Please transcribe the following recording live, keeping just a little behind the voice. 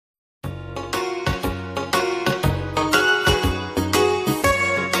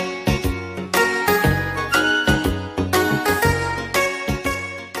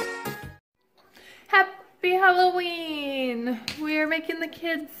Happy Halloween! We are making the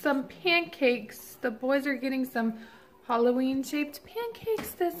kids some pancakes. The boys are getting some Halloween-shaped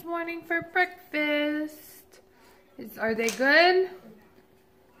pancakes this morning for breakfast. Are they good?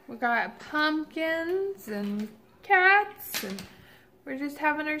 We got pumpkins and cats, and we're just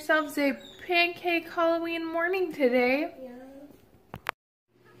having ourselves a pancake Halloween morning today.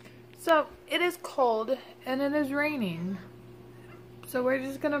 So, it is cold and it is raining. So we're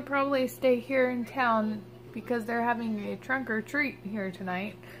just gonna probably stay here in town because they're having a trunk or treat here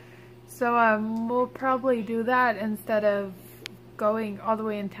tonight. So we'll probably do that instead of going all the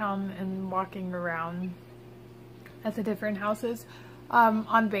way in town and walking around at the different houses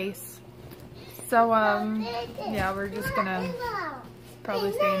on base. So yeah, we're just gonna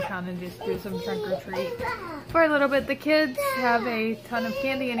probably stay in town and just do some trunk or treat for a little bit. The kids have a ton of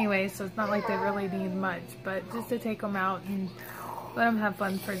candy anyway, so it's not like they really need much, but just to take them out and let them have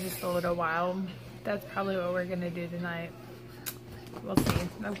fun for just a little while. That's probably what we're gonna do tonight. We'll see.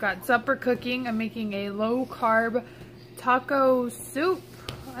 I've got supper cooking. I'm making a low carb taco soup,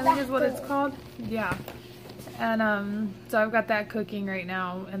 I think is what it's called. Yeah. And so I've got that cooking right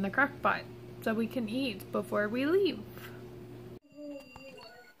now in the crock pot so we can eat before we leave.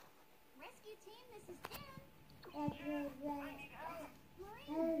 Rescue team, this is Jen.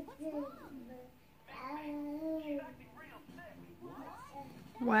 Maureen, what's wrong?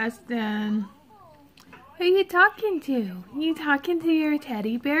 Weston, who are you talking to? You talking to your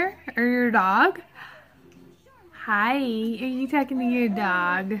teddy bear or your dog? Hi, are you talking to your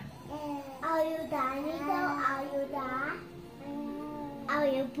dog? Are you Danny though? Are you Da? Are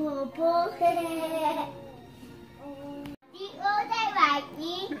you Poo-Poo?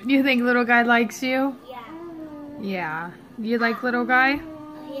 You think little guy likes you? Yeah. Yeah. You like little guy?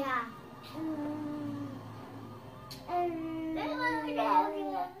 Yeah.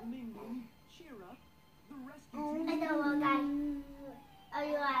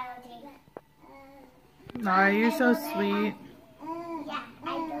 Oh, you're so sweet. Yeah, I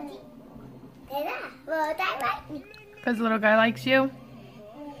do. Because little guy likes you?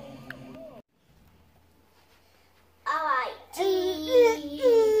 Alright.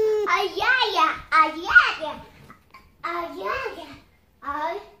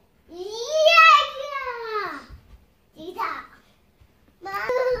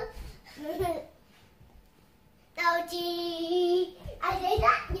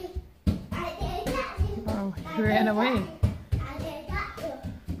 Oh, he ran away.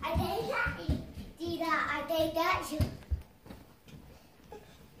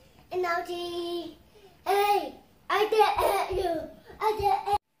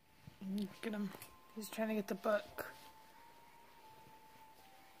 Look at him. He's trying to get the book.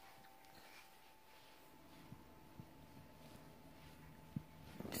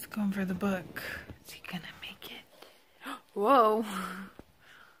 He's going for the book. Is he gonna make it? Whoa.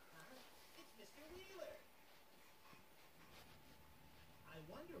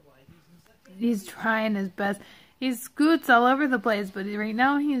 He's trying his best. He scoots all over the place, but right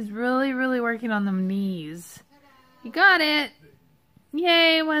now he's really, really working on them knees. You got it!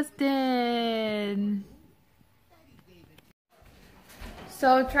 Yay, Weston!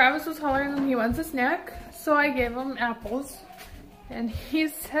 So Travis was hollering that he wants a snack, so I gave him apples. And he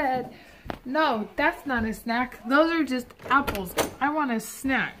said, no, that's not a snack. Those are just apples. I want a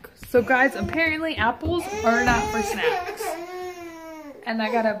snack. So guys, apparently apples are not for snacks. And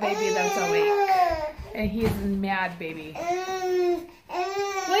I got a baby that's awake. And he's a mad baby. What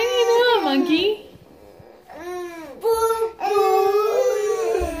are you doing, monkey?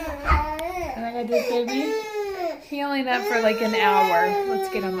 And I got this baby. He only napped for like an hour. Let's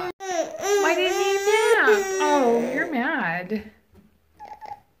get him up. Why didn't he nap? Oh, you're mad.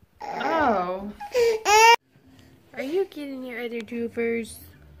 Oh. Are you getting your other toothers?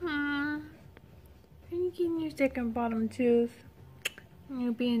 Are you getting your second bottom tooth?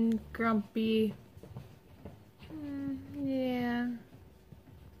 You're being grumpy. Yeah.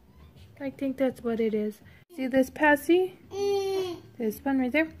 I think that's what it is. See this passy? This one right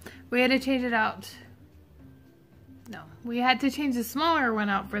there? We had to change it out. No, we had to change the smaller one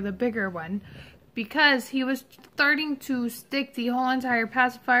out for the bigger one because he was starting to stick the whole entire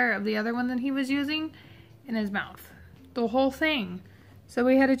pacifier of the other one that he was using in his mouth. The whole thing. So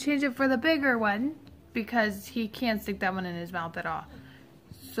we had to change it for the bigger one because he can't stick that one in his mouth at all.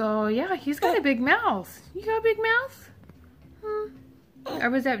 So yeah, he's got a big mouth. You got a big mouth? Or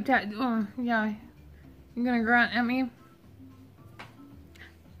was that, oh yeah. You gonna grunt at me?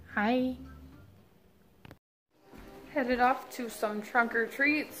 Hi. Headed off to some trunk or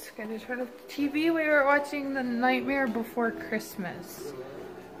treats. Gonna turn off the TV. We were watching The Nightmare Before Christmas.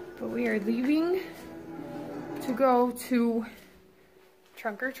 But we are leaving to go to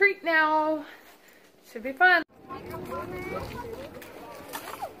trunk or treat now. Should be fun.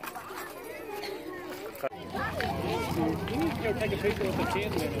 You need to go take a picture with the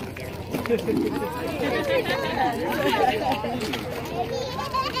can man over there.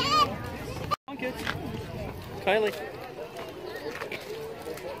 Come on, kids. Kylie.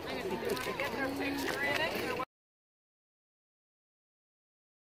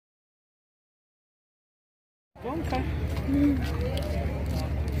 Okay.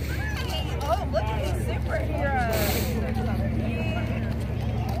 Oh, look at these superheroes.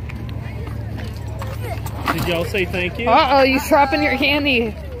 Did y'all say thank you? Uh-oh, you dropping your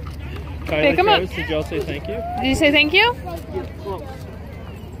candy. Kylie, Pick 'em up. Did y'all say thank you? Did you say thank you?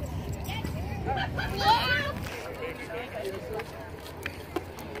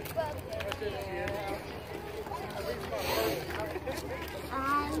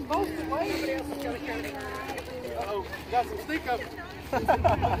 Uh-oh, got some stink up.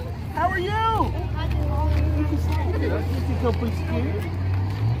 How are you?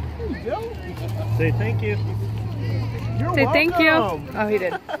 There you go. Say thank you. You're Say welcome. thank you. Oh, he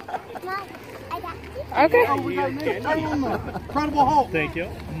did. Okay. Oh, we got Incredible Hulk. Thank you.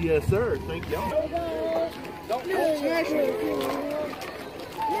 Yes, sir. Thank you. Don't smash it.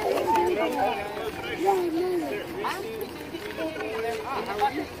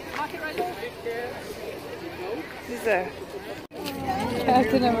 He's a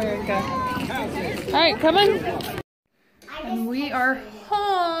Captain America. Alright, come on. And we are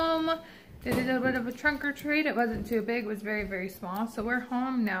home. Did a little bit of a trunk or treat. It wasn't too big. It was very, very small. So we're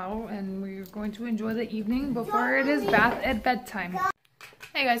home now, and we're going to enjoy the evening before it is bath at bedtime.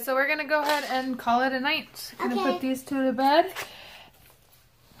 Hey guys, so we're going to go ahead and call it a night. Gonna put these two to bed.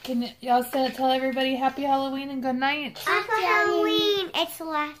 Can y'all tell everybody happy Halloween and good night? Happy Halloween! It's the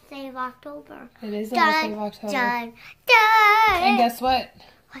last day of October. It is the last day of October. Dun. And guess what?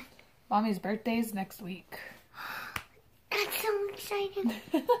 Mommy's birthday is next week. That's so exciting.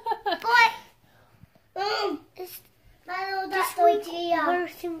 But, is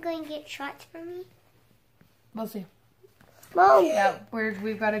soon going to get shots for me? We'll see. Mom. Yeah,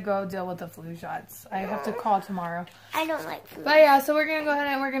 we've got to go deal with the flu shots. I have to call tomorrow. I don't like flu. But yeah, so we're going to go ahead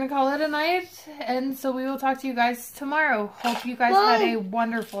and we're going to call it a night. And so we will talk to you guys tomorrow. Hope you guys had a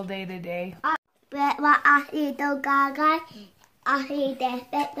wonderful day today. Do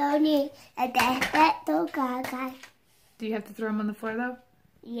you have to throw them on the floor though?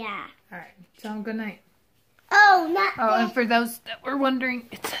 Yeah. Alright, tell them good night. Oh, not Oh, and for those that were wondering,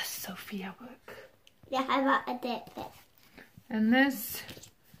 it's a Sophia book. Yeah, I got a dip. And this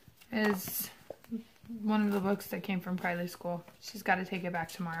is one of the books that came from Kylie's school. She's got to take it back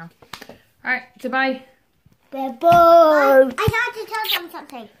tomorrow. Alright, goodbye. Bye. I got to tell them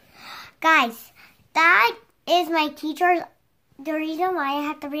something. Guys, that is my teacher. The reason why I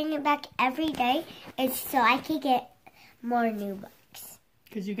have to bring it back every day is so I can get more new books.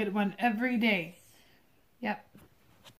 Because you get one every day. Yep.